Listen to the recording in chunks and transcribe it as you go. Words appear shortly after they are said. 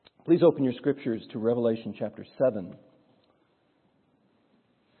Please open your scriptures to Revelation chapter 7.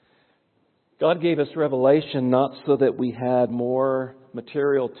 God gave us Revelation not so that we had more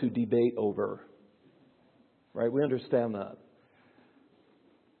material to debate over. Right? We understand that.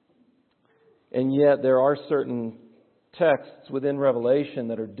 And yet there are certain texts within Revelation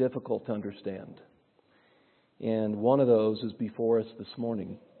that are difficult to understand. And one of those is before us this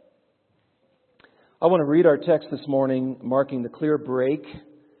morning. I want to read our text this morning, marking the clear break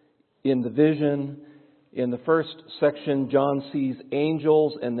in the vision. In the first section, John sees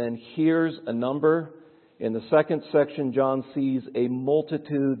angels and then hears a number. In the second section, John sees a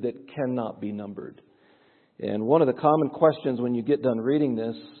multitude that cannot be numbered. And one of the common questions when you get done reading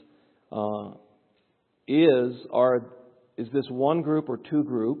this is this one group or two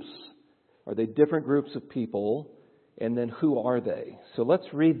groups? Are they different groups of people? And then who are they? So let's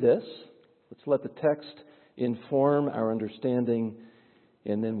read this. Let's let the text inform our understanding,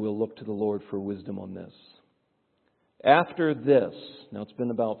 and then we'll look to the Lord for wisdom on this. After this, now it's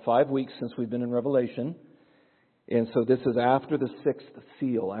been about 5 weeks since we've been in Revelation, and so this is after the sixth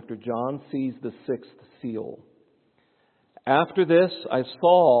seal, after John sees the sixth seal. After this, I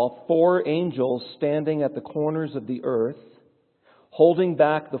saw 4 angels standing at the corners of the earth, holding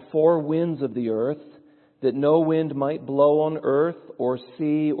back the 4 winds of the earth, that no wind might blow on earth or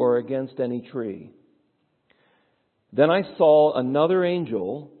sea or against any tree. Then I saw another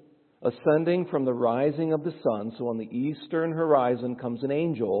angel ascending from the rising of the sun. So on the eastern horizon comes an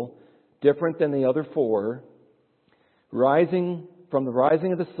angel, different than the other 4, rising from the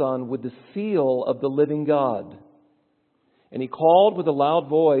rising of the sun with the seal of the living God. And he called with a loud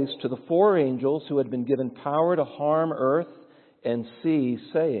voice to the 4 angels who had been given power to harm earth and sea,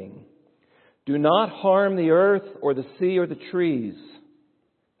 saying, "Do not harm the earth or the sea or the trees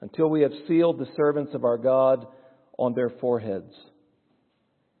until we have sealed the servants of our God on their foreheads."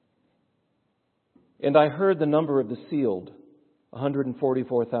 And I heard the number of the sealed,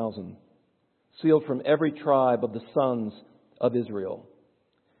 144,000, sealed from every tribe of the sons of Israel.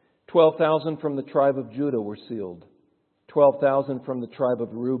 12,000 from the tribe of Judah were sealed, 12,000 from the tribe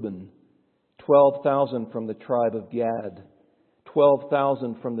of Reuben, 12,000 from the tribe of Gad,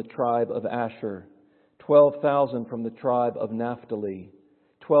 12,000 from the tribe of Asher, 12,000 from the tribe of Naphtali,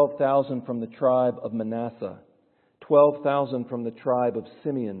 12,000 from the tribe of Manasseh, 12,000 from the tribe of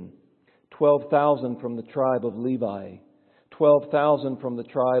Simeon, 12,000 from the tribe of Levi, 12,000 from the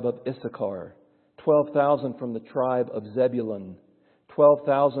tribe of Issachar, 12,000 from the tribe of Zebulun,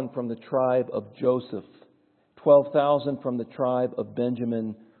 12,000 from the tribe of Joseph, 12,000 from the tribe of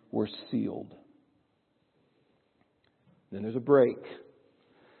Benjamin were sealed. Then there's a break.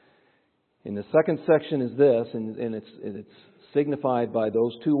 In the second section is this, and it's signified by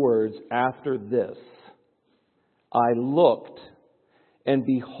those 2 words, after this. I looked, and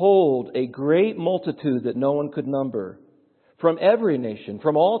behold, a great multitude that no one could number, from every nation,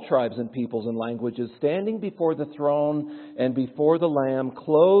 from all tribes and peoples and languages, standing before the throne and before the Lamb,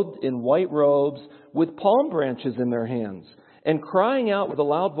 clothed in white robes, with palm branches in their hands, and crying out with a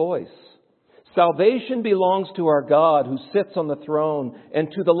loud voice, "Salvation belongs to our God who sits on the throne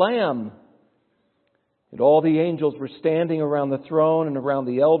and to the Lamb." And all the angels were standing around the throne and around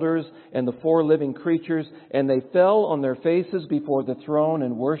the elders and the 4 living creatures, and they fell on their faces before the throne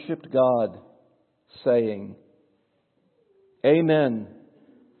and worshipped God, saying, "Amen.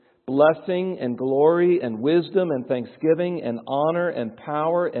 Blessing and glory and wisdom and thanksgiving and honor and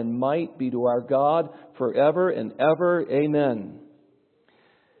power and might be to our God forever and ever. Amen."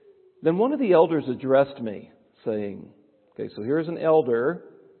 Then one of the elders addressed me, saying, okay, so here's an elder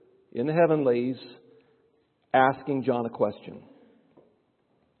in the heavenlies asking John a question.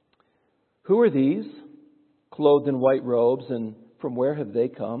 "Who are these, clothed in white robes, and from where have they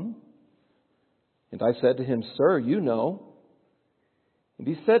come?" And I said to him, "Sir, you know." And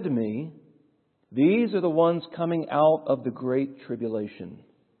he said to me, "These are the ones coming out of the great tribulation.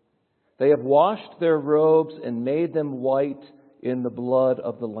 They have washed their robes and made them white in the blood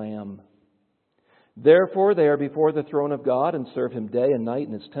of the Lamb. Therefore they are before the throne of God and serve Him day and night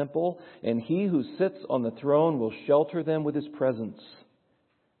in His temple, and He who sits on the throne will shelter them with His presence.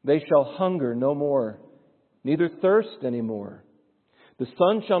 They shall hunger no more, neither thirst any more. The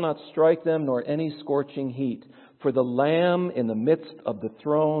sun shall not strike them, nor any scorching heat. For the Lamb in the midst of the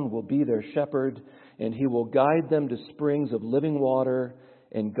throne will be their shepherd, and He will guide them to springs of living water,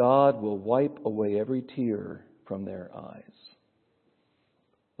 and God will wipe away every tear from their eyes."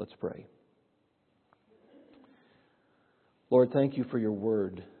 Let's pray. Lord, thank you for your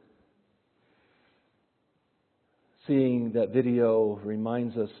word. Seeing that video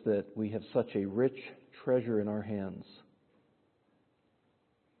reminds us that we have such a rich treasure in our hands.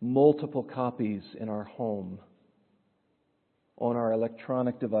 multiple copies in our home, on our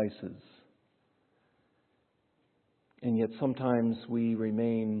electronic devices. And yet sometimes we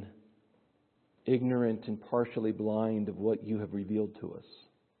remain ignorant and partially blind of what you have revealed to us.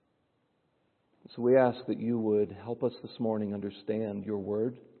 So we ask that you would help us this morning understand your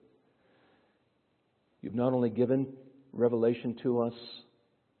word. You've not only given revelation to us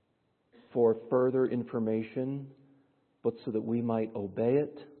for further information, but so that we might obey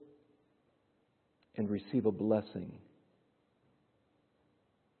it and receive a blessing.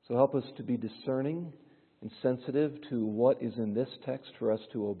 So help us to be discerning and sensitive to what is in this text for us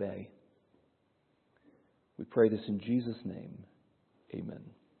to obey. We pray this in Jesus' name. Amen.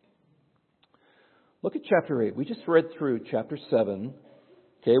 Look at chapter 8. We just read through chapter 7.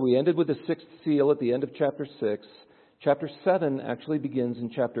 Okay, we ended with the sixth seal at the end of chapter 6. Chapter 7 actually begins in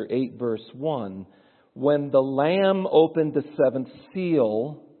chapter 8, verse 1. When the Lamb opened the seventh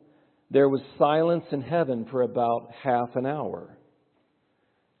seal, there was silence in heaven for about half an hour.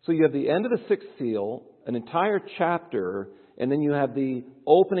 So you have the end of the sixth seal, an entire chapter, and then you have the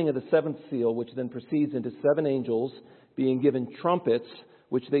opening of the seventh seal, which then proceeds into seven angels being given trumpets,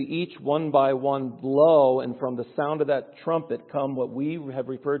 which they each one by one blow, and from the sound of that trumpet come what we have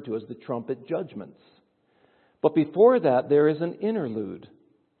referred to as the trumpet judgments. But before that, there is an interlude.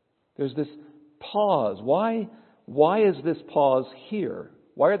 There's this pause. Why is this pause here?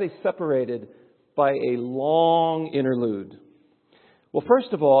 Why are they separated by a long interlude? Well,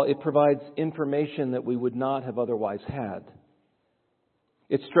 first of all, it provides information that we would not have otherwise had.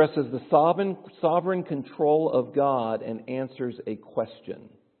 It stresses the sovereign control of God and answers a question.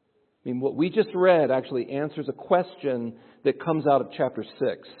 I mean, what we just read actually answers a question that comes out of chapter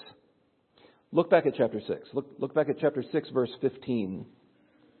 6. Look back at chapter 6. Look back at chapter 6, verse 15.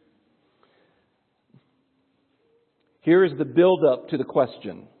 Here is the build-up to the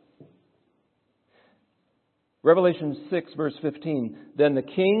question. Revelation 6, verse 15. Then the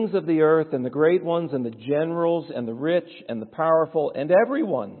kings of the earth and the great ones and the generals and the rich and the powerful and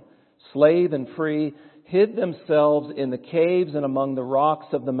everyone, slave and free, hid themselves in the caves and among the rocks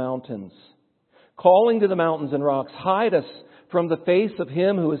of the mountains, calling to the mountains and rocks, hide us from the face of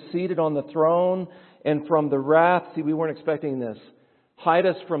him who is seated on the throne and from the wrath. See, we weren't expecting this. Hide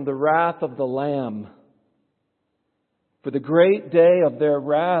us from the wrath of the Lamb. For the great day of their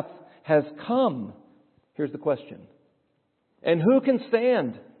wrath has come. Here's the question. And who can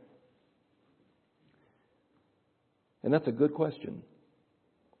stand? And that's a good question.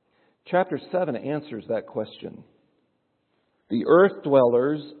 Chapter 7 answers that question. The earth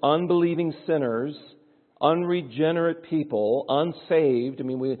dwellers, unbelieving sinners, unregenerate people, unsaved. I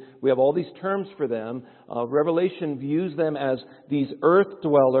mean, we have all these terms for them. Revelation views them as these earth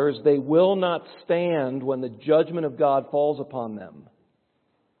dwellers. They will not stand when the judgment of God falls upon them.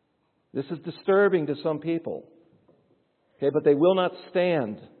 This is disturbing to some people. Okay, but they will not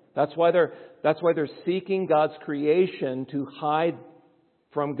stand. That's why they're seeking God's creation to hide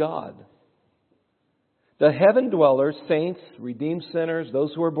from God. The heaven dwellers, saints, redeemed sinners,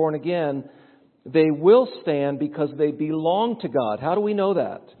 those who are born again, they will stand because they belong to God. How do we know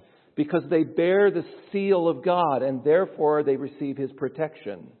that? Because they bear the seal of God and therefore they receive His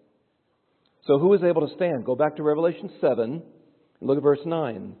protection. So who is able to stand? Go back to Revelation 7 and look at verse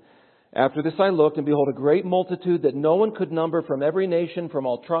 9. After this I looked, and behold, a great multitude that no one could number from every nation, from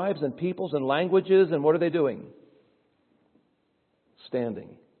all tribes and peoples and languages. And what are they doing?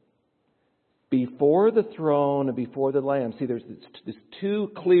 Standing before the throne and before the Lamb. See, there's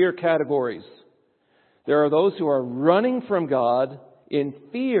two clear categories. There are those who are running from God in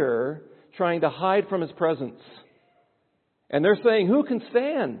fear, trying to hide from His presence. And they're saying, who can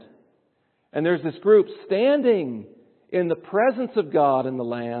stand? And there's this group standing in the presence of God and the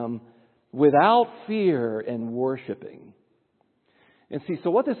Lamb, without fear and worshiping. And see, so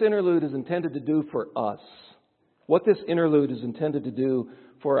what this interlude is intended to do for us, what this interlude is intended to do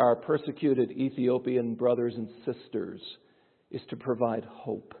for our persecuted Ethiopian brothers and sisters, is to provide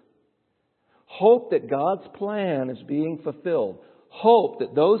hope. Hope that God's plan is being fulfilled. Hope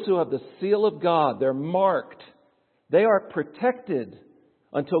that those who have the seal of God, they're marked. They are protected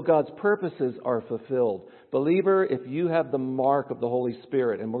until God's purposes are fulfilled. Believer, if you have the mark of the Holy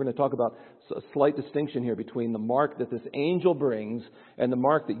Spirit, and we're going to talk about a slight distinction here between the mark that this angel brings and the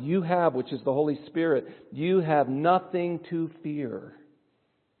mark that you have, which is the Holy Spirit, you have nothing to fear.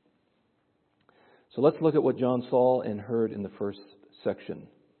 So let's look at what John saw and heard in the first section.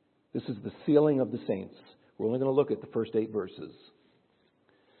 This is the sealing of the saints. We're only going to look at the first 8 verses.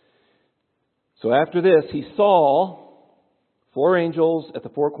 So after this, he saw 4 angels at the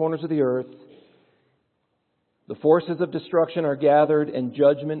 4 corners of the earth, The forces of destruction are gathered and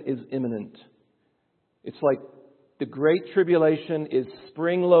judgment is imminent. It's like the Great Tribulation is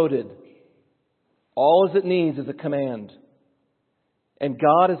spring-loaded. All it needs is a command. And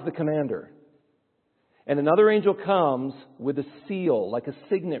God is the commander. And another angel comes with a seal, like a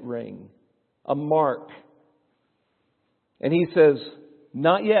signet ring, a mark. And he says,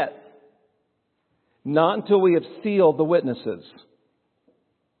 not yet. Not until we have sealed the witnesses.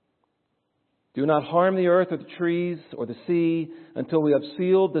 Do not harm the earth or the trees or the sea until we have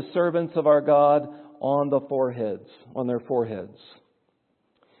sealed the servants of our God on their foreheads.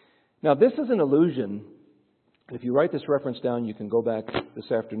 Now this is an allusion. If you write this reference down, you can go back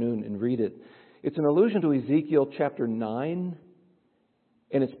this afternoon and read it. It's an allusion to Ezekiel chapter 9,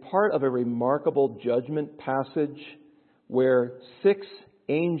 and it's part of a remarkable judgment passage where 6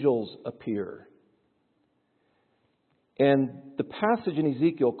 angels appear. And the passage in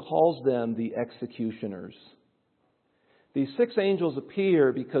Ezekiel calls them the executioners. These 6 angels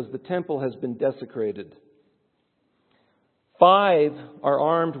appear because the temple has been desecrated. 5 are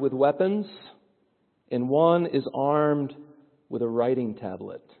armed with weapons, and 1 is armed with a writing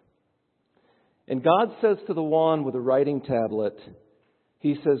tablet. And God says to the one with a writing tablet,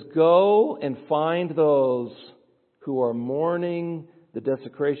 He says, go and find those who are mourning the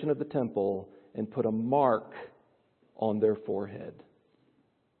desecration of the temple and put a mark on their forehead.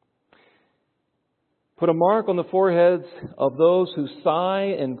 Put a mark on the foreheads of those who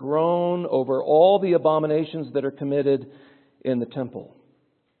sigh and groan over all the abominations that are committed in the temple.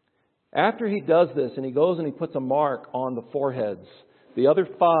 After he does this and he goes and he puts a mark on the foreheads, the other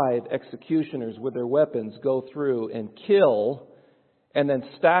 5 executioners with their weapons go through and kill and then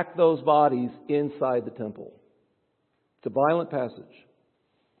stack those bodies inside the temple. It's a violent passage.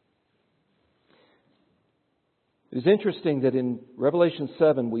 It is interesting that in Revelation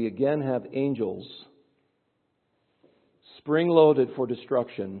 7 we again have angels spring-loaded for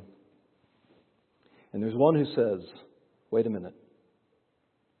destruction. And there's one who says, wait a minute,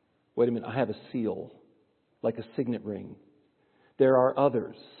 I have a seal, like a signet ring. There are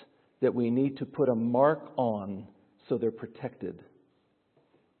others that we need to put a mark on so they're protected.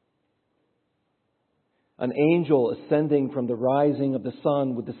 An angel ascending from the rising of the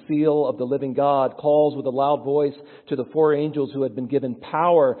sun with the seal of the living God calls with a loud voice to the 4 angels who had been given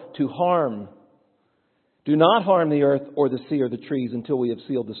power to harm. Do not harm the earth or the sea or the trees until we have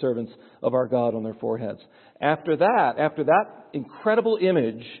sealed the servants of our God on their foreheads. After that incredible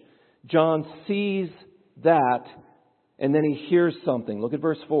image, John sees that and then he hears something. Look at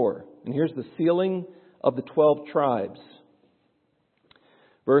verse 4. And here's the sealing of the 12 tribes.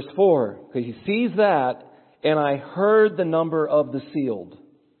 Verse 4. Okay, he sees that, and I heard the number of the sealed.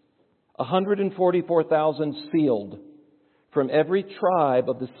 144,000 sealed from every tribe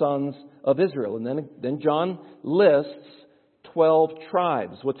of the sons of Israel. And then John lists 12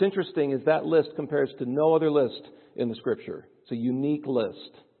 tribes. What's interesting is that list compares to no other list in the Scripture. It's a unique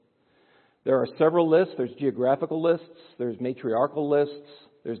list. There are several lists. There's geographical lists. There's matriarchal lists.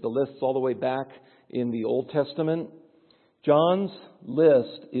 There's the lists all the way back in the Old Testament. John's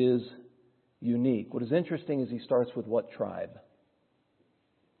list is unique. What is interesting is he starts with what tribe?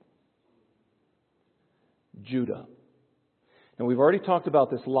 Judah. And we've already talked about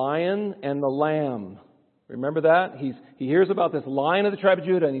this lion and the lamb. Remember that? He hears about this lion of the tribe of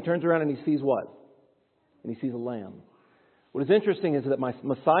Judah, and he turns around and he sees what? And he sees a lamb. What is interesting is that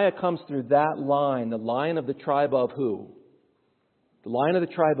Messiah comes through that line, the line of the tribe of who? The line of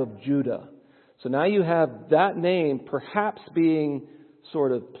the tribe of Judah. So now you have that name perhaps being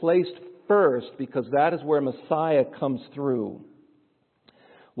sort of placed first because that is where Messiah comes through.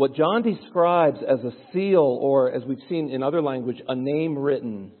 What John describes as a seal, or as we've seen in other language, a name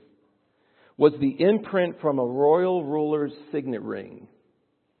written, was the imprint from a royal ruler's signet ring.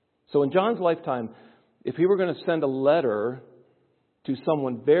 So in John's lifetime, if he were going to send a letter to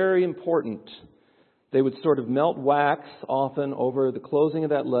someone very important, they would sort of melt wax often over the closing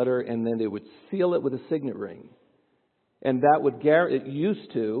of that letter, and then they would seal it with a signet ring. And that would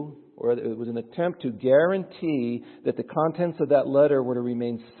it was an attempt to guarantee that the contents of that letter were to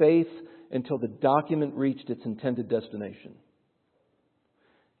remain safe until the document reached its intended destination.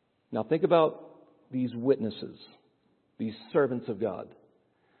 Now think about these witnesses, these servants of God.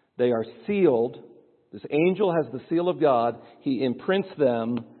 They are sealed. This angel has the seal of God. He imprints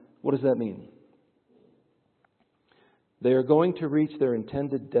them. What does that mean? They are going to reach their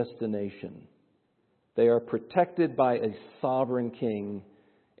intended destination. They are protected by a sovereign king,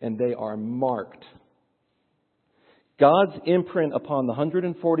 and they are marked. God's imprint upon the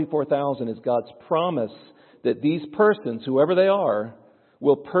 144,000 is God's promise that these persons, whoever they are,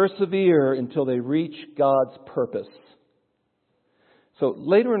 will persevere until they reach God's purpose. So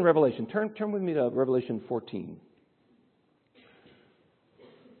later in Revelation, turn with me to Revelation 14.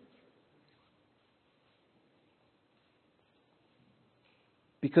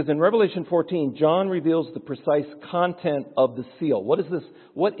 Because in Revelation 14, John reveals the precise content of the seal. What is this?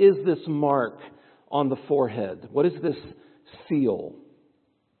 What is this mark on the forehead? What is this seal?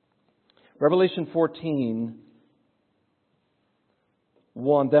 Revelation 14,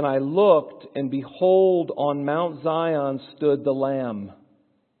 1. Then I looked, and behold, on Mount Zion stood the Lamb,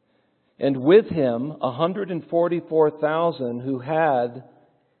 and with him 144,000 who had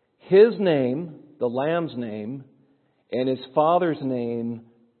his name, the Lamb's name, and his Father's name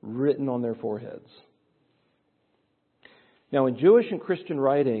written on their foreheads. Now, in Jewish and Christian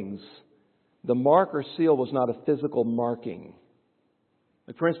writings, the mark or seal was not a physical marking.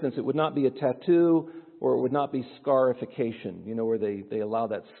 Like, for instance, it would not be a tattoo, or it would not be scarification, where they allow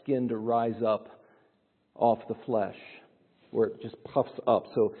that skin to rise up off the flesh, where it just puffs up.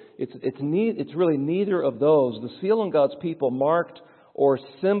 So it's really neither of those. The seal on God's people marked or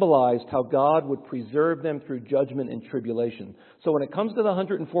symbolized how God would preserve them through judgment and tribulation. So when it comes to the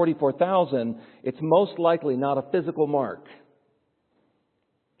 144,000, it's most likely not a physical mark.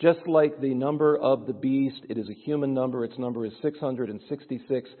 Just like the number of the beast, it is a human number. Its number is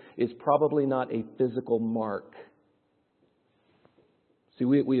 666. It's probably not a physical mark. See,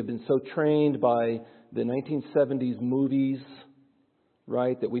 we have been so trained by the 1970s movies,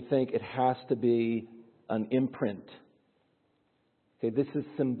 right, that we think it has to be an imprint. Okay, this is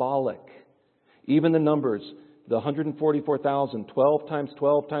symbolic. Even the numbers, the 144,000, 12 times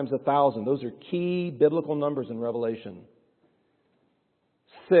 12 times 1,000, those are key biblical numbers in Revelation.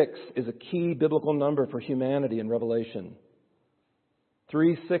 6 is a key biblical number for humanity in Revelation.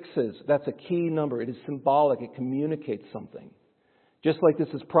 3 6s, that's a key number. It is symbolic. It communicates something. Just like this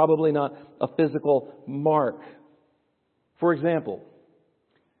is probably not a physical mark. For example,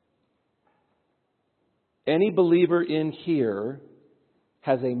 any believer in here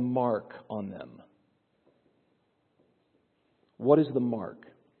has a mark on them. What is the mark?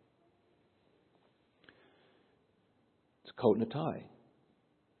 It's a coat and a tie.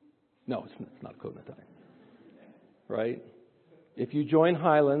 No, it's not a coat and a tie. Right? If you join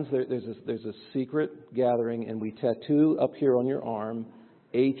Highlands, there's a secret gathering, and we tattoo up here on your arm,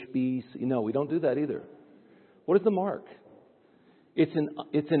 HBC. No, we don't do that either. What is the mark? It's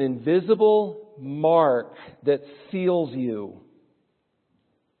an invisible mark that seals you.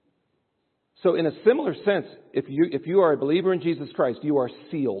 So in a similar sense, if you are a believer in Jesus Christ, you are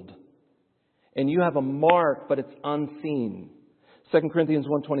sealed. And you have a mark, but it's unseen. 2 Corinthians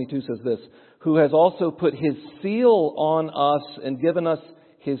 1:22 says this, who has also put his seal on us and given us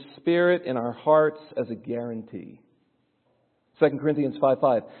his Spirit in our hearts as a guarantee. 2 Corinthians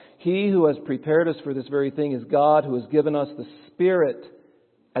 5:5, he who has prepared us for this very thing is God, who has given us the Spirit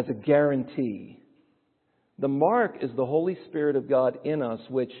as a guarantee. The mark is the Holy Spirit of God in us,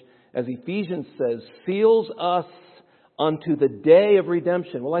 which, as Ephesians says, seals us unto the day of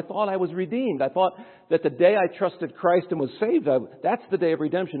redemption. Well, I thought I was redeemed. I thought that the day I trusted Christ and was saved, that's the day of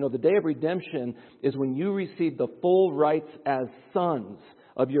redemption. No, the day of redemption is when you receive the full rights as sons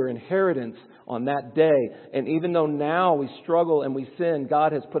of your inheritance on that day. And even though now we struggle and we sin,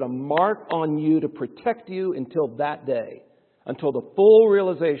 God has put a mark on you to protect you until that day, until the full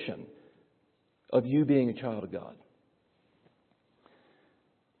realization of you being a child of God.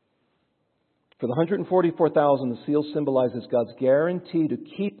 For the 144,000, the seal symbolizes God's guarantee to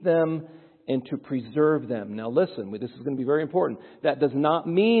keep them and to preserve them. Now listen, this is going to be very important. That does not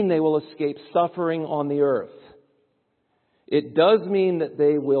mean they will escape suffering on the earth. It does mean that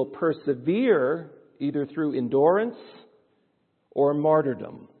they will persevere either through endurance or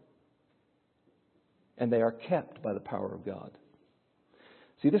martyrdom. And they are kept by the power of God.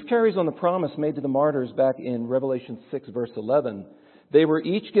 See, this carries on the promise made to the martyrs back in Revelation 6, verse 11. They were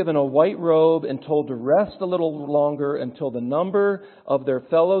each given a white robe and told to rest a little longer until the number of their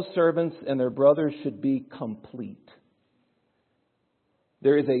fellow servants and their brothers should be complete.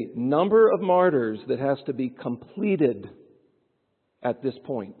 There is a number of martyrs that has to be completed at this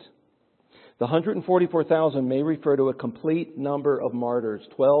point. The 144,000 may refer to a complete number of martyrs,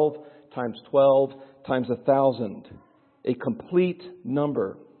 12 times 1,000. A complete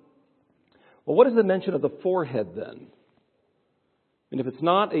number. Well, what is the mention of the forehead then? And if it's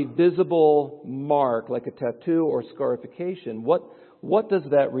not a visible mark like a tattoo or scarification, what does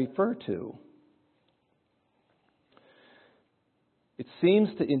that refer to? It seems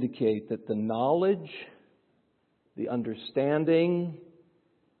to indicate that the knowledge, the understanding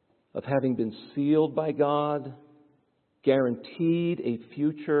of having been sealed by God guaranteed a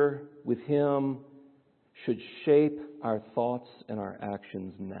future with Him, should shape our thoughts and our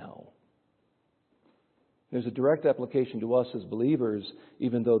actions now. There's a direct application to us as believers,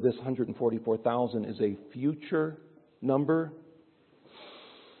 even though this 144,000 is a future number.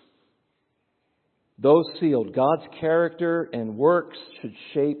 Those sealed, God's character and works should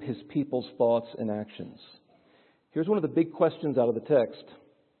shape His people's thoughts and actions. Here's one of the big questions out of the text.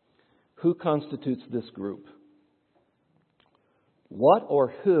 Who constitutes this group? What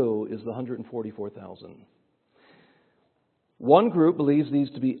or who is the 144,000? One group believes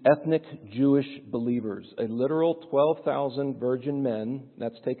these to be ethnic Jewish believers, a literal 12,000 virgin men,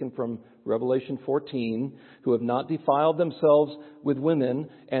 that's taken from Revelation 14, who have not defiled themselves with women,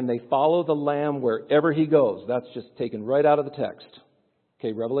 and they follow the Lamb wherever He goes. That's just taken right out of the text.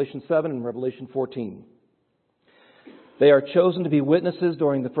 Okay, Revelation 7 and Revelation 14. They are chosen to be witnesses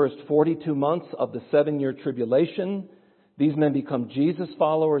during the first 42 months of the 7-year tribulation. These men become Jesus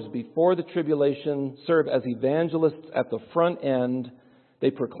followers before the tribulation, serve as evangelists at the front end.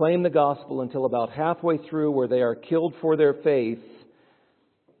 They proclaim the gospel until about halfway through, where they are killed for their faith.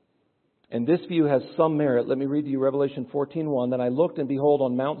 And this view has some merit. Let me read to you Revelation 14:1. Then I looked, and behold,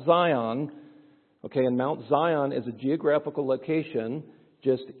 on Mount Zion. Okay, and Mount Zion is a geographical location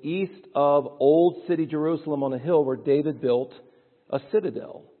just east of Old City Jerusalem on a hill where David built a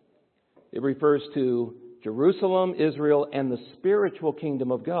citadel. It refers to Jerusalem, Israel, and the spiritual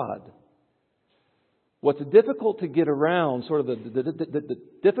kingdom of God. What's difficult to get around, sort of the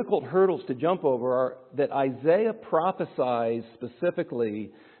difficult hurdles to jump over, are that Isaiah prophesies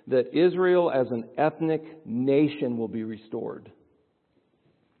specifically that Israel as an ethnic nation will be restored.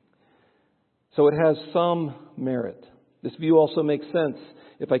 So it has some merit. This view also makes sense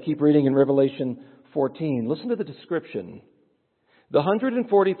if I keep reading in Revelation 14. Listen to the description. The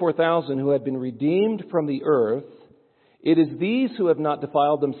 144,000 who had been redeemed from the earth, it is these who have not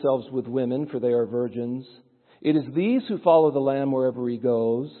defiled themselves with women, for they are virgins. It is these who follow the Lamb wherever He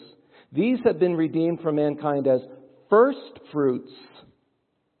goes. These have been redeemed from mankind as first fruits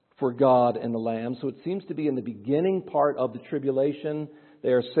for God and the Lamb. So it seems to be in the beginning part of the tribulation.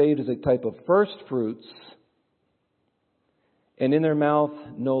 They are saved as a type of first fruits. And in their mouth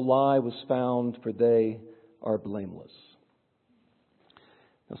no lie was found, for they are blameless.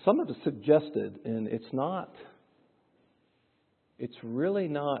 Now, some have suggested, and it's really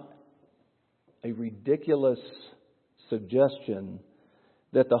not a ridiculous suggestion,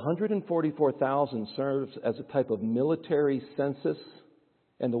 that the 144,000 serves as a type of military census,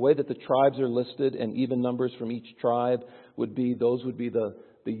 and the way that the tribes are listed and even numbers from each tribe would be the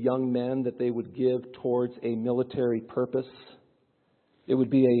young men that they would give towards a military purpose. It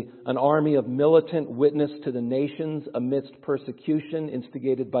would be an army of militant witness to the nations amidst persecution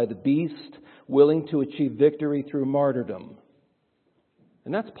instigated by the beast, willing to achieve victory through martyrdom.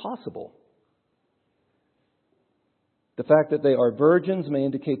 And that's possible. The fact that they are virgins may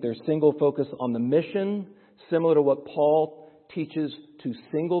indicate their single focus on the mission, similar to what Paul teaches to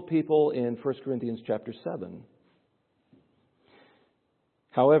single people in 1 Corinthians chapter 7.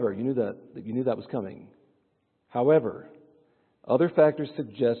 However, you knew that was coming. However, other factors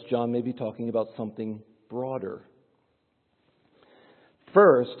suggest John may be talking about something broader.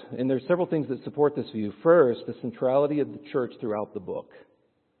 First, and there's several things that support this view. First, the centrality of the church throughout the book.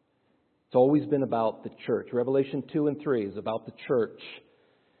 It's always been about the church. Revelation 2 and 3 is about the church.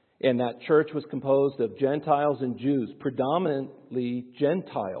 And that church was composed of Gentiles and Jews, predominantly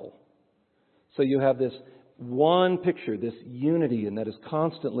Gentile. So you have this one picture, this unity, and that is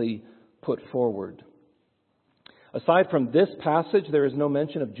constantly put forward. Aside from this passage, there is no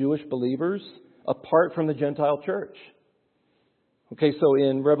mention of Jewish believers apart from the Gentile church. Okay, so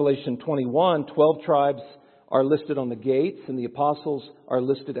in Revelation 21, 12 tribes are listed on the gates, and the apostles are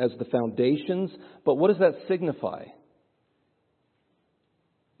listed as the foundations. But what does that signify?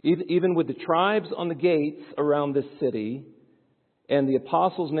 Even with the tribes on the gates around this city, and the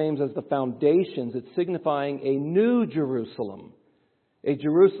apostles' names as the foundations, it's signifying a new Jerusalem. A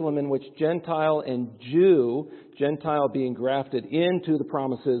Jerusalem in which Gentile and Jew, Gentile being grafted into the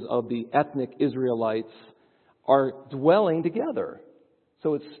promises of the ethnic Israelites, are dwelling together.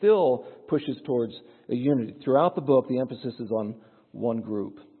 So it still pushes towards a unity. Throughout the book, the emphasis is on one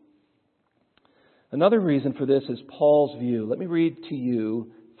group. Another reason for this is Paul's view. Let me read to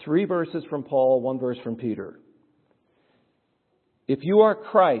you 3 verses from Paul, 1 verse from Peter. If you are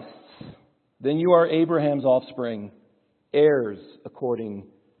Christ's, then you are Abraham's offspring, heirs according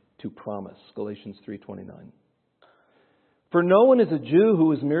to promise. Galatians 3:29. For no one is a Jew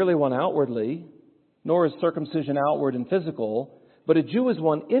who is merely one outwardly, nor is circumcision outward and physical, But a Jew is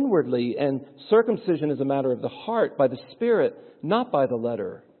one inwardly, and circumcision is a matter of the heart, by the Spirit, not by the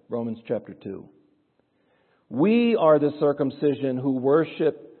letter. Romans chapter 2. We are the circumcision who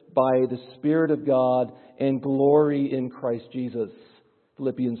worship by the Spirit of God and glory in Christ Jesus.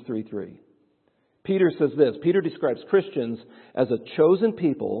 Philippians 3:3. Peter says this. Peter describes Christians as a chosen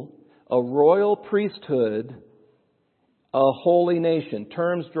people, a royal priesthood, a holy nation.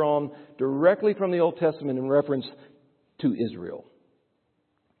 Terms drawn directly from the Old Testament in reference to Israel.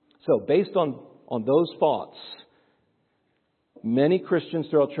 So, based on those thoughts, many Christians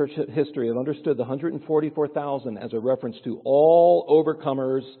throughout church history have understood the 144,000 as a reference to all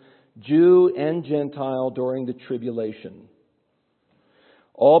overcomers, Jew and Gentile, during the tribulation.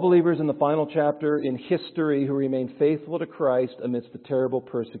 All believers in the final chapter in history who remain faithful to Christ amidst the terrible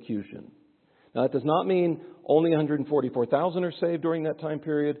persecution. Now, that does not mean only 144,000 are saved during that time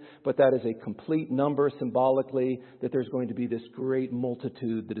period, but that is a complete number symbolically that there's going to be this great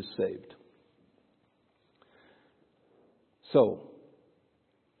multitude that is saved. So,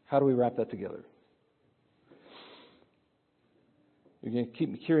 how do we wrap that together? You're going to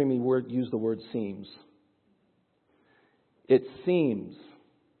keep hearing me use the word seems. It seems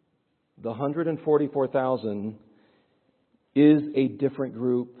the 144,000 is a different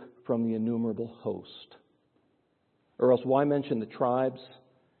group from the innumerable host. Or else why mention the tribes?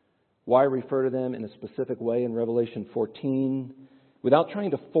 Why refer to them in a specific way in Revelation 14? Without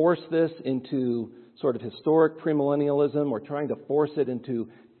trying to force this into sort of historic premillennialism, or trying to force it into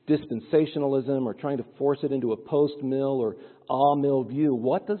dispensationalism, or trying to force it into a post-mill or a-mill view,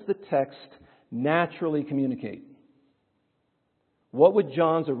 what does the text naturally communicate? What would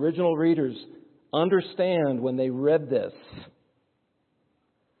John's original readers understand when they read this?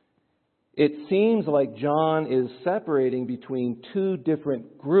 It seems like John is separating between two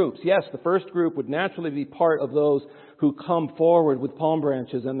different groups. Yes, the first group would naturally be part of those who come forward with palm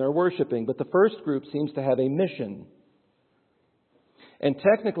branches and they're worshiping. But the first group seems to have a mission. And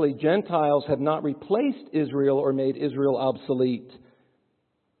technically, Gentiles have not replaced Israel or made Israel obsolete.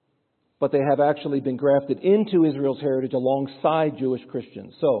 But they have actually been grafted into Israel's heritage alongside Jewish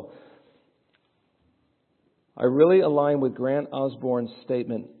Christians. So, I really align with Grant Osborne's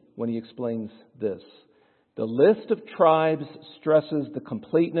statement when he explains this. The list of tribes stresses the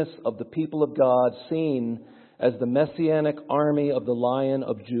completeness of the people of God, seen as the messianic army of the Lion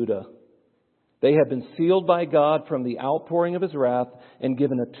of Judah. They have been sealed by God from the outpouring of His wrath and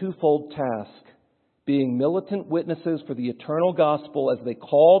given a twofold task, being militant witnesses for the eternal gospel as they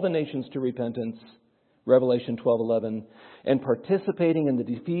call the nations to repentance, Revelation 12:11, and participating in the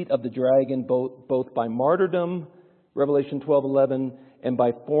defeat of the dragon both by martyrdom, Revelation 12:11, and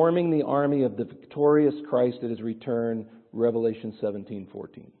by forming the army of the victorious Christ at His return, Revelation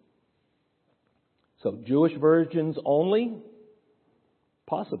 17:14. So, Jewish virgins only?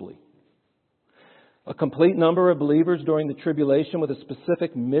 Possibly. A complete number of believers during the tribulation with a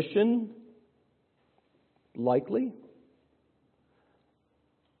specific mission? Likely.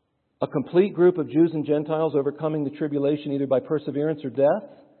 A complete group of Jews and Gentiles overcoming the tribulation either by perseverance or death?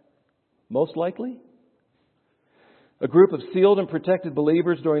 Most likely. A group of sealed and protected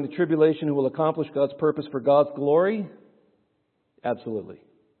believers during the tribulation who will accomplish God's purpose for God's glory? Absolutely.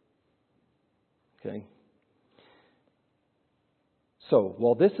 Okay. So,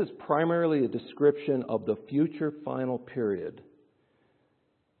 while this is primarily a description of the future final period,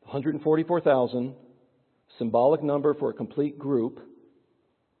 144,000, symbolic number for a complete group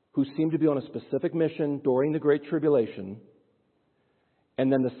who seem to be on a specific mission during the Great Tribulation,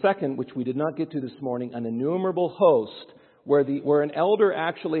 and then the second, which we did not get to this morning, an innumerable host, where an elder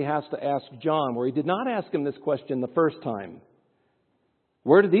actually has to ask John, where he did not ask him this question the first time.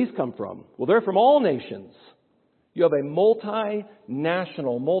 Where did these come from? Well, they're from all nations. You have a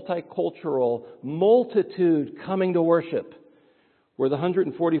multinational, multicultural multitude coming to worship, where the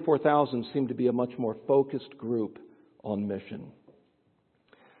 144,000 seem to be a much more focused group on mission.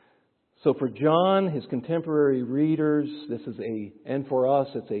 So for John, his contemporary readers, and for us,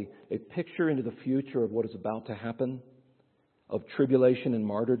 it's a picture into the future of what is about to happen, of tribulation and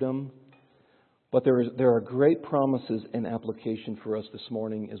martyrdom. But there are great promises and application for us this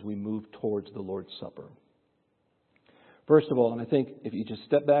morning as we move towards the Lord's Supper. First of all, and I think if you just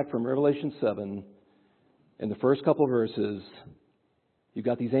step back from Revelation 7, in the first couple of verses, you've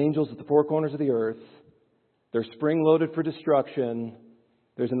got these angels at the four corners of the earth. They're spring-loaded for destruction.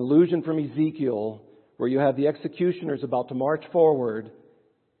 There's an allusion from Ezekiel where you have the executioners about to march forward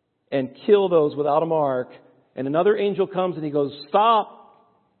and kill those without a mark. And another angel comes and he goes, "Stop!"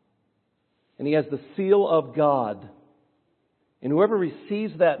 And he has the seal of God. And whoever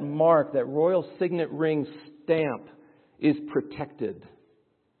receives that mark, that royal signet ring stamp, is protected.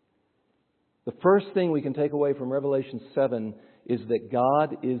 The first thing we can take away from Revelation 7 is that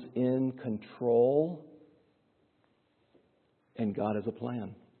God is in control and God has a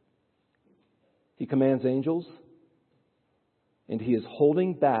plan. He commands angels and He is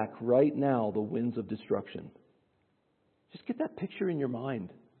holding back right now the winds of destruction. Just get that picture in your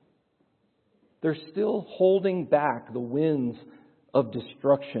mind. They're still holding back the winds of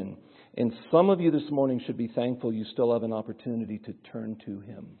destruction. And some of you this morning should be thankful you still have an opportunity to turn to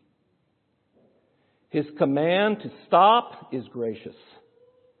Him. His command to stop is gracious.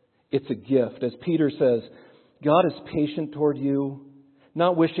 It's a gift. As Peter says, God is patient toward you,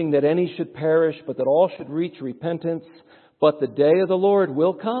 not wishing that any should perish, but that all should reach repentance. But the day of the Lord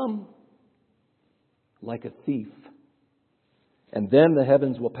will come like a thief. And then the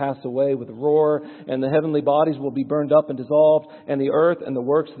heavens will pass away with a roar, and the heavenly bodies will be burned up and dissolved, and the earth and the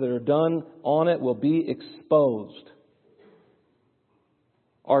works that are done on it will be exposed.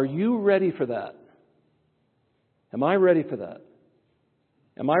 Are you ready for that? Am I ready for that?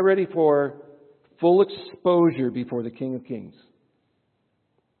 Am I ready for full exposure before the King of Kings?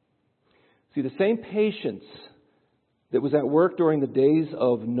 See, the same patience that was at work during the days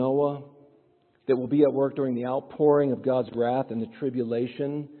of Noah, that will be at work during the outpouring of God's wrath and the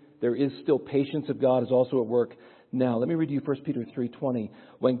tribulation, there is still patience of God is also at work now. Let me read you 1 Peter 3:20.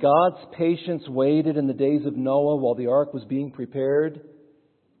 When God's patience waited in the days of Noah while the ark was being prepared,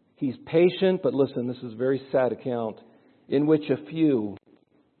 He's patient, but listen, this is a very sad account, in which a few,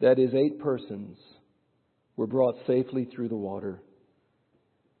 that is 8 persons, were brought safely through the water.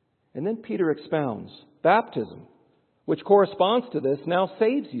 And then Peter expounds, baptism, which corresponds to this, now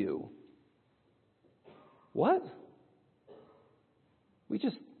saves you. What? We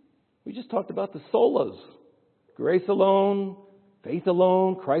just talked about the solas. Grace alone, faith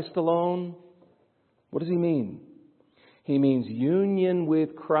alone, Christ alone. What does he mean? He means union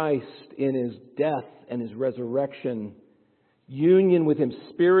with Christ in His death and His resurrection. Union with Him,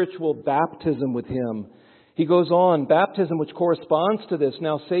 spiritual baptism with Him. He goes on, baptism which corresponds to this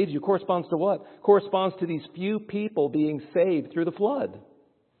now saves you. Corresponds to what? Corresponds to these few people being saved through the flood.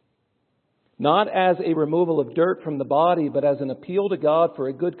 Not as a removal of dirt from the body, but as an appeal to God for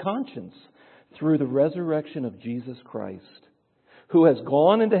a good conscience through the resurrection of Jesus Christ, who has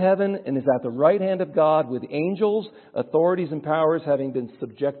gone into heaven and is at the right hand of God with angels, authorities, and powers having been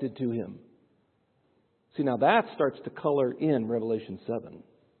subjected to Him. See, now that starts to color in Revelation 7.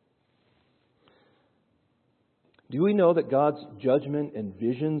 Do we know that God's judgment and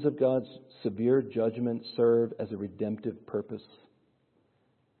visions of God's severe judgment serve as a redemptive purpose?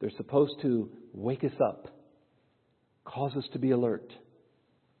 They're supposed to wake us up, cause us to be alert,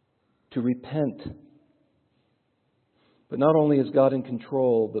 to repent. But not only is God in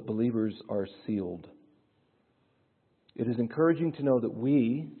control, but believers are sealed. It is encouraging to know that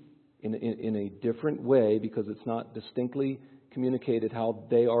we, in a different way, because it's not distinctly communicated how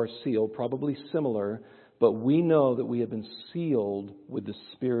they are sealed, probably similar, but we know that we have been sealed with the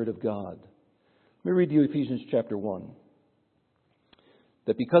Spirit of God. Let me read you Ephesians chapter 1.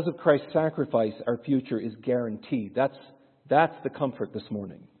 That because of Christ's sacrifice, our future is guaranteed. That's the comfort this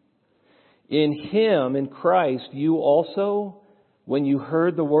morning. In Him, in Christ, you also, when you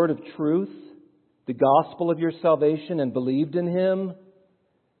heard the word of truth, the gospel of your salvation, and believed in Him,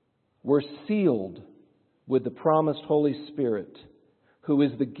 were sealed with the promised Holy Spirit, who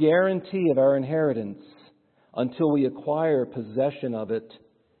is the guarantee of our inheritance until we acquire possession of it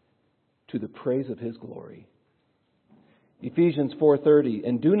to the praise of His glory. Ephesians 4:30,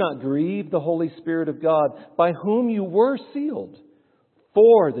 and do not grieve the Holy Spirit of God, by whom you were sealed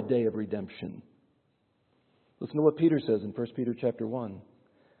for the day of redemption. Listen to what Peter says in 1 Peter chapter 1.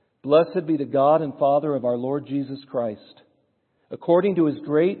 Blessed be the God and Father of our Lord Jesus Christ. According to His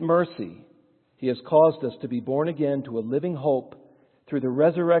great mercy, He has caused us to be born again to a living hope through the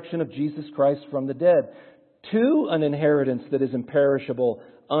resurrection of Jesus Christ from the dead, to an inheritance that is imperishable,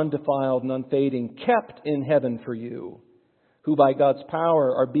 undefiled, and unfading, kept in heaven for you, who by God's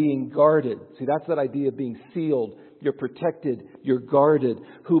power are being guarded. See, that's that idea of being sealed. You're protected. You're guarded.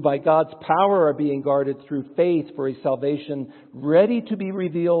 Who by God's power are being guarded through faith for a salvation ready to be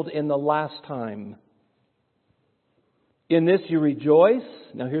revealed in the last time. In this you rejoice.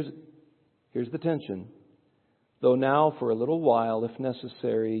 Now here's the tension. Though now for a little while, if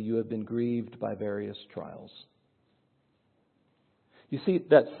necessary, you have been grieved by various trials. You see,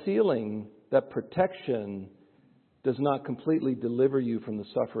 that sealing, that protection, does not completely deliver you from the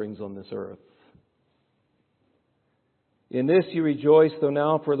sufferings on this earth. In this you rejoice, though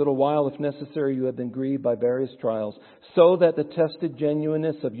now for a little while, if necessary, you have been grieved by various trials, so that the tested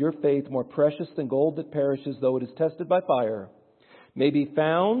genuineness of your faith, more precious than gold that perishes, though it is tested by fire, may be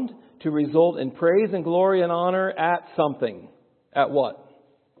found to result in praise and glory and honor at something. At what?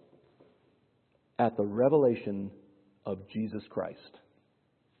 At the revelation of Jesus Christ.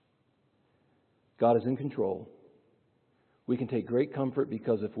 God is in control. We can take great comfort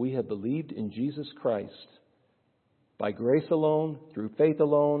because if we have believed in Jesus Christ, by grace alone, through faith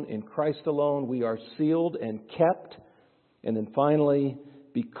alone, in Christ alone, we are sealed and kept. And then finally,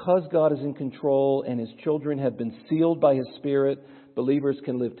 because God is in control and His children have been sealed by His Spirit, believers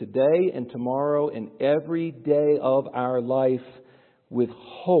can live today and tomorrow and every day of our life with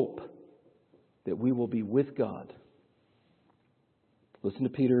hope that we will be with God. Listen to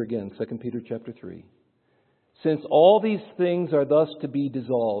Peter again, 2 Peter chapter 3. Since all these things are thus to be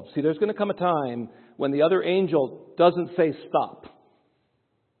dissolved. See, there's going to come a time when the other angel doesn't say stop.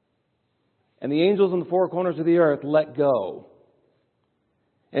 And the angels in the four corners of the earth let go.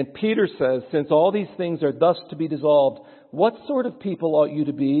 And Peter says, since all these things are thus to be dissolved, what sort of people ought you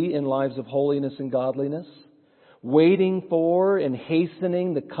to be in lives of holiness and godliness? Waiting for and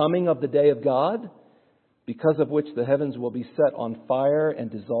hastening the coming of the day of God, because of which the heavens will be set on fire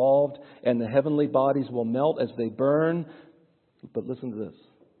and dissolved, and the heavenly bodies will melt as they burn. But listen to this.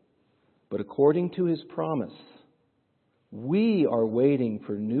 But according to His promise, we are waiting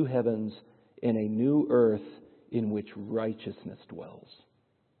for new heavens and a new earth in which righteousness dwells.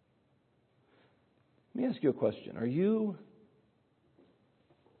 Let me ask you a question. Are you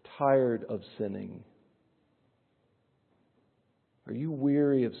tired of sinning? Are you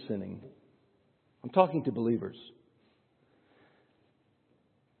weary of sinning? I'm talking to believers.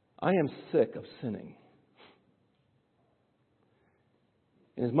 I am sick of sinning.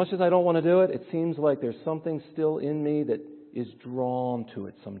 And as much as I don't want to do it, it seems like there's something still in me that is drawn to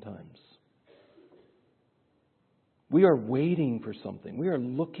it sometimes. We are waiting for something. We are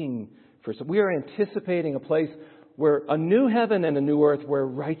looking for something. We are anticipating a place where a new heaven and a new earth where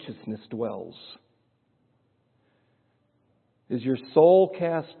righteousness dwells. Is your soul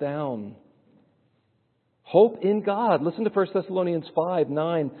cast down? Hope in God. Listen to 1 Thessalonians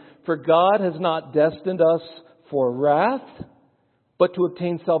 5:9. For God has not destined us for wrath, but to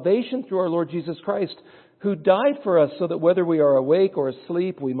obtain salvation through our Lord Jesus Christ, who died for us so that whether we are awake or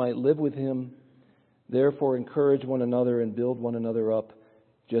asleep, we might live with Him. Therefore, encourage one another and build one another up,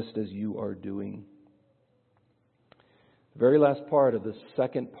 just as you are doing. The very last part of this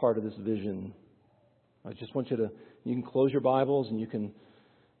second part of this vision. I just want you can close your Bibles and you can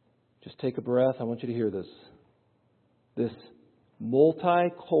just take a breath. I want you to hear this. This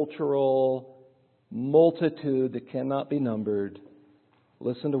multicultural multitude that cannot be numbered.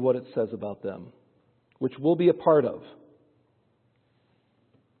 Listen to what it says about them, which we'll be a part of.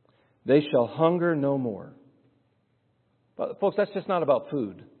 They shall hunger no more. But folks, that's just not about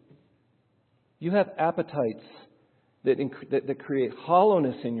food. You have appetites that create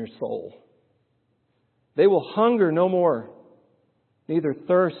hollowness in your soul. They will hunger no more, neither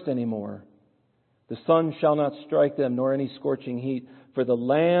thirst anymore. The sun shall not strike them, nor any scorching heat. For the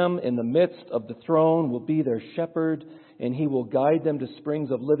Lamb in the midst of the throne will be their shepherd, and He will guide them to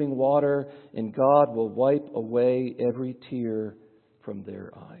springs of living water, and God will wipe away every tear from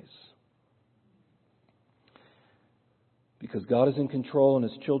their eyes. Because God is in control and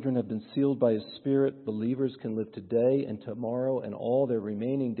His children have been sealed by His Spirit, believers can live today and tomorrow and all their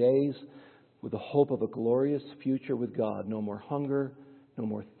remaining days with the hope of a glorious future with God. No more hunger, no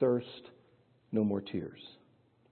more thirst, no more tears.